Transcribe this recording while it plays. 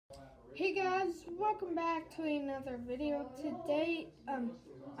Hey guys, welcome back to another video. Today,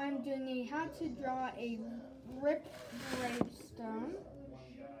 I'm doing a how to draw a Rip gravestone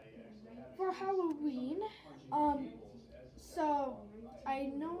for Halloween. So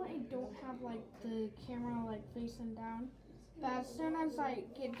I know I don't have like the camera like facing down, but as soon as I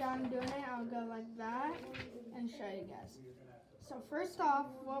get done doing it, I'll go like that and show you guys. So first off,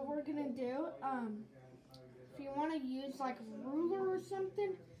 what we're gonna do, if you want to use like a ruler or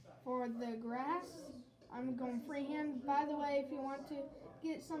something for the grass, I'm going freehand. By the way, if you want to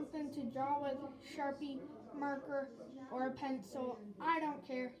get something to draw with, Sharpie, marker, or a pencil, I don't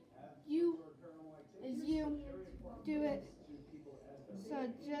care. You is you. Do it. So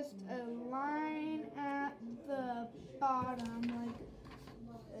just a line at the bottom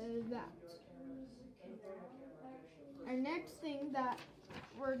like that. Our next thing that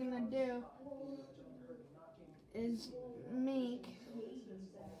we're gonna do is make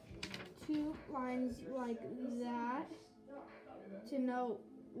two lines like that to know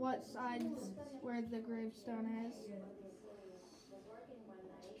what sides where the gravestone is.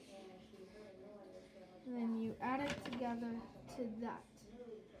 And then you add it together to that.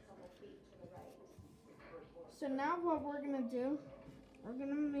 So now what we're gonna do, we're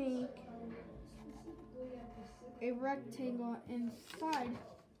gonna make a rectangle inside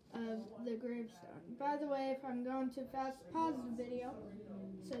of the gravestone. By the way, if I'm going too fast, pause the video.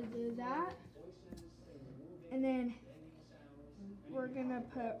 So do that. And then we're gonna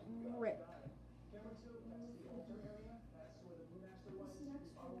put Rip.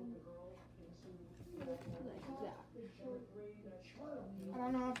 Like that. I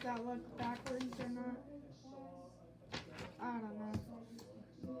don't know if that looked backwards or not. I don't know.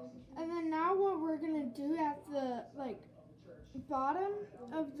 And then now what we're gonna do at the bottom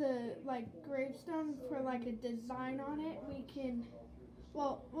of the gravestone for like a design on it, we can,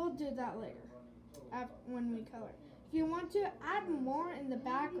 well, we'll do that later when we color. If you want to add more in the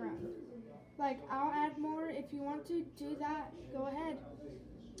background, like I'll add more. If you want to do that, go ahead.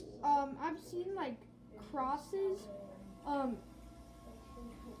 I've seen like crosses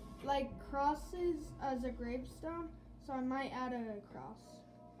as a gravestone, so I might add a cross.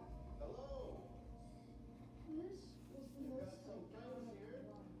 Hello.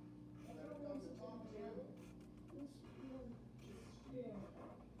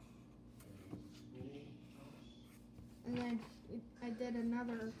 And then I did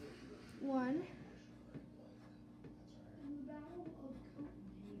another one.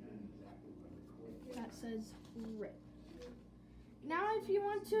 That says Rip. Now if you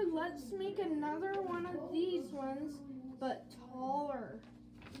want to, let's make another one of these ones, but taller.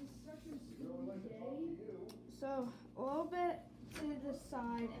 So a little bit to the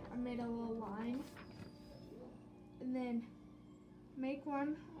side, I made a little line. And then make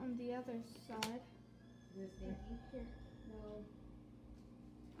one on the other side. Here.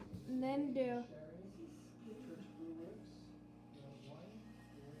 And then do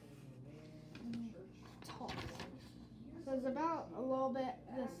tall. So it's about a little bit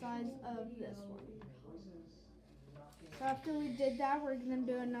the size of this one. So after we did that, we're going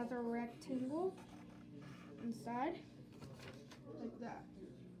to do another rectangle inside, like that.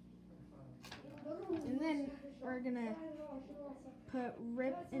 And then we're going to put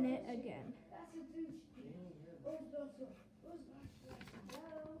Rip in it again.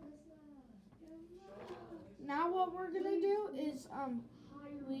 Now what we're going to do is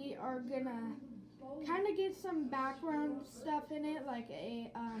we are going to kind of get some background stuff in it, like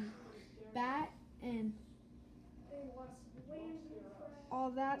a bat and all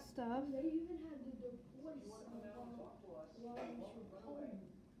that stuff.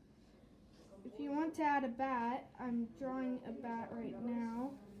 If you want to add a bat, I'm drawing a bat right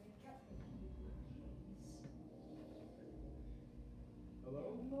now.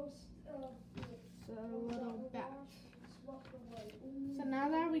 So a little bat. So now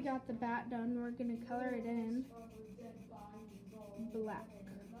that we got the bat done, we're going to color it in black.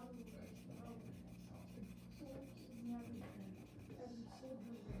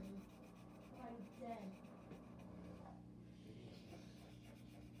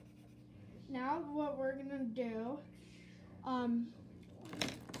 Now what we're going to do,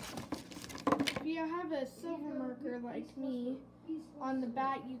 if you have a silver marker like me, on the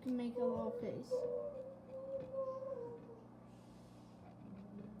bat you can make a little face.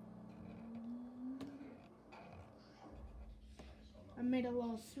 I made a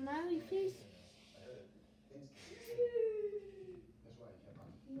little smiley face.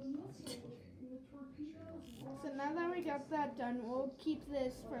 So now that we got that done, we'll keep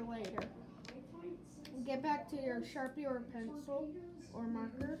this for later. Get back to your Sharpie or pencil or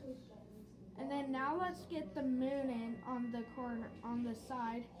marker. And now let's get the moon in on the corner, on the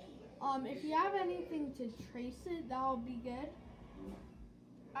side. If you have anything to trace it, that'll be good.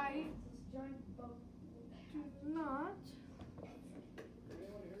 I do not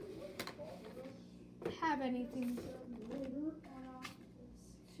have anything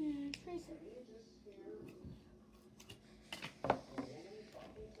to trace it.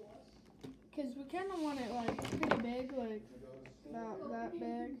 Because we kind of want it like pretty big, like about that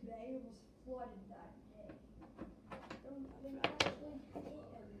big.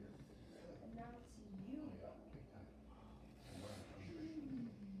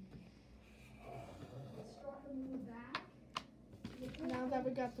 Now that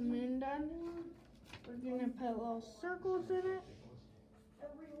we got the moon done, we're gonna put little circles in it.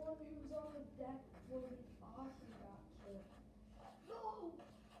 Everyone who's on the deck will be awesome about it. No!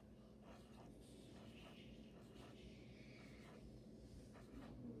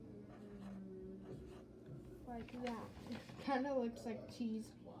 Like that. It kind of looks like cheese.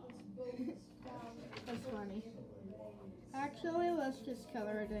 That's funny. Actually, let's just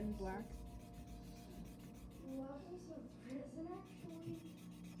color it in black.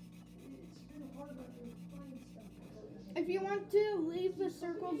 If you want to leave the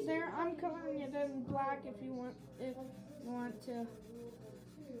circles there, I'm coloring it in black if you want to.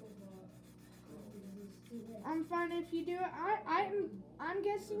 I'm fine if you do it. I'm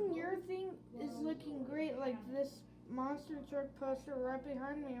guessing your thing is looking great, like this monster truck poster right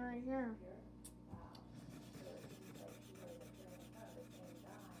behind me right here.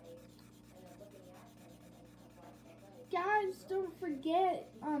 Guys, don't forget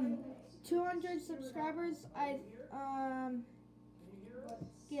 200 subscribers, I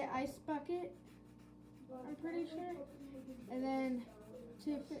get Ice Bucket, I'm pretty sure, and then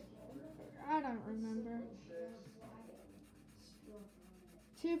I don't remember.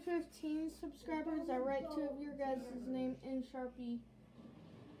 215 subscribers, I write two of your guys' name in Sharpie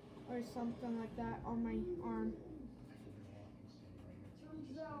or something like that on my arm.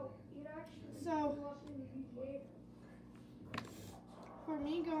 So, for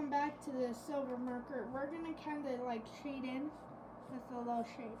me, going back to the silver marker, we're going to kind of like shade in with a little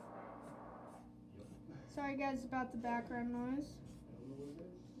shade. Sorry guys about the background noise.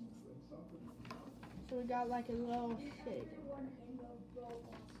 So we got like a little shade.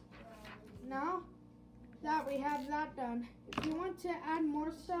 Now that we have that done, if you want to add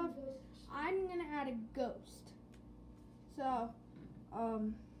more stuff, I'm going to add a ghost. So,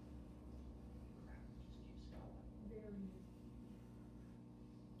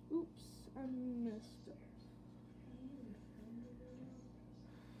 oops, I messed up.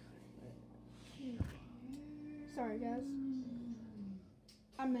 Sorry guys,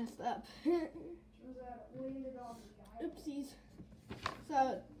 I messed up. Oopsies.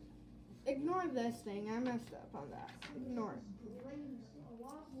 So, ignore this thing, I messed up on that. Ignore it.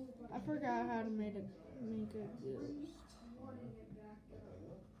 I forgot how to make a ghost.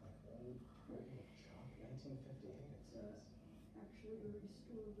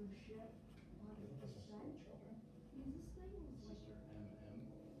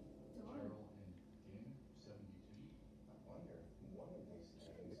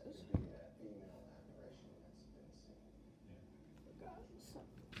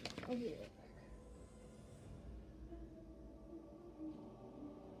 Okay.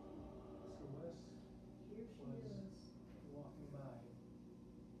 Walking by.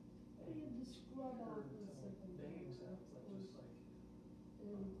 I had to scrub off this like bang sounds like just like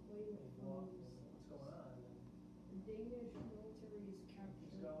and play with what's going on. The Danish military is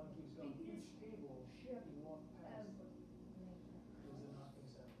captured the biggest ship ever. There's a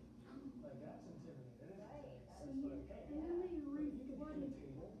knocking sound. Like that's intimidating. And then they reflooded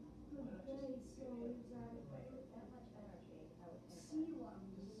the bay, so it's at sea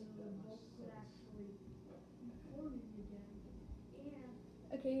level, so the boat could actually be floating again.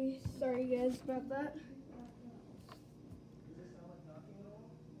 And Okay, sorry guys about that. does this sound like knocking at all?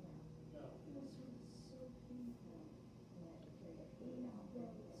 No. This was so painful.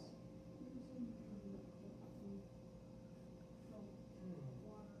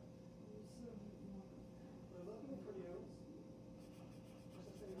 We're looking for you. Just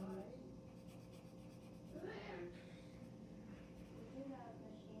to say hi.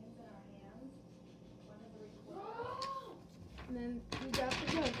 And then we got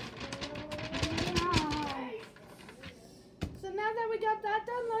the ghost. So now that we got that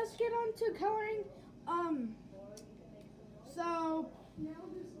done, let's get on to coloring. So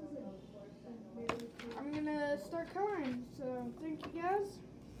I'm gonna start coloring. So thank you guys.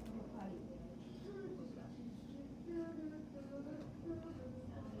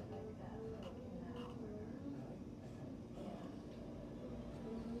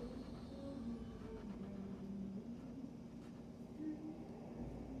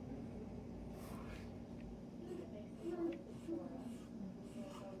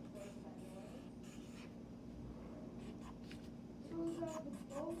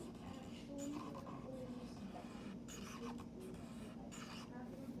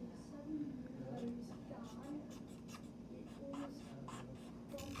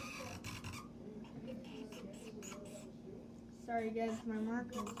 Sorry guys, my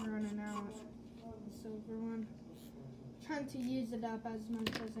marker's running out. The silver one. Trying to use it up as much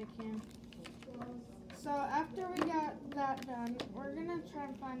as I can. So after we got that done, we're gonna try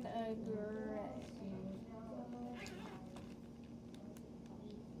and find a gray.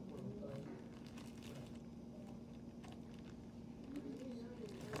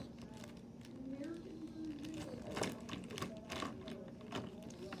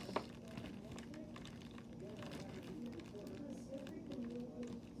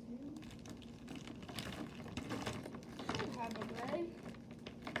 Have a gray.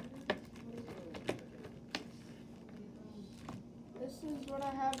 This is what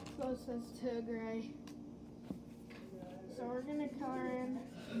I have closest to a gray. So we're gonna color in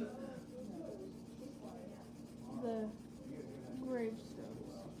the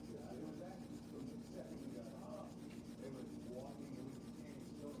gravestones.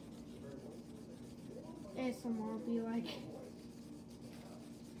 ASMR will be like.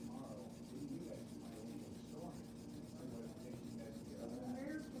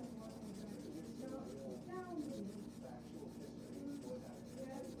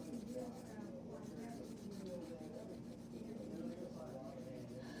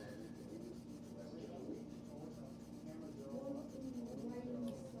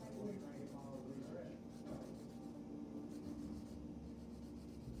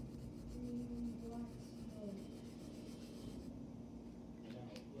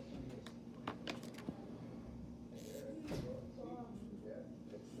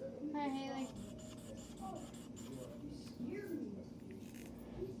 Hi, Haley.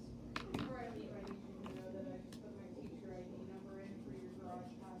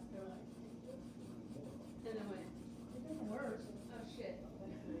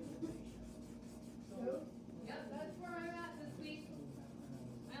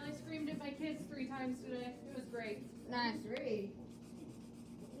 My kids 3 times today. It was great. Nice. 3.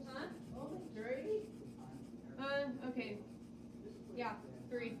 Huh? Only 3? Okay. Yeah,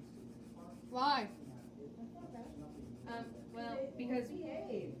 3. Why? Well, because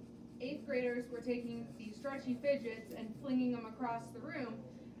 8th graders were taking these stretchy fidgets and flinging them across the room,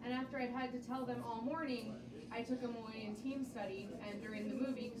 and after I'd had to tell them all morning, I took them away in team study and during the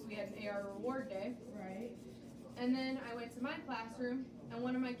movie because we had an AR reward day. Right. And then I went to my classroom, and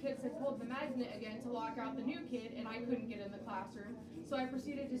one of my kids had pulled the magnet again to lock out the new kid, and I couldn't get in the classroom. So I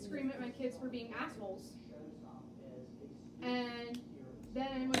proceeded to scream at my kids for being assholes. And then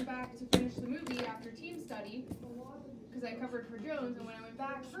I went back to finish the movie after team study, because I covered for Jones, and when I went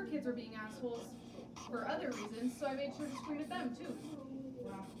back, her kids were being assholes for other reasons, so I made sure to scream at them too.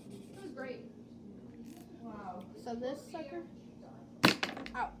 Wow. It was great. Wow. So this sucker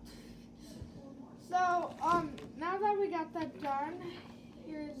out. So, now that we got that done,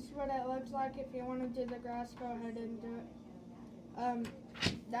 here's what it looks like. If you want to do the grass, go ahead and do it.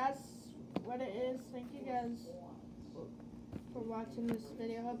 That's what it is. Thank you guys for watching this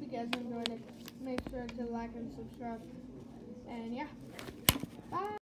video. Hope you guys enjoyed it. Make sure to like and subscribe. And yeah, bye.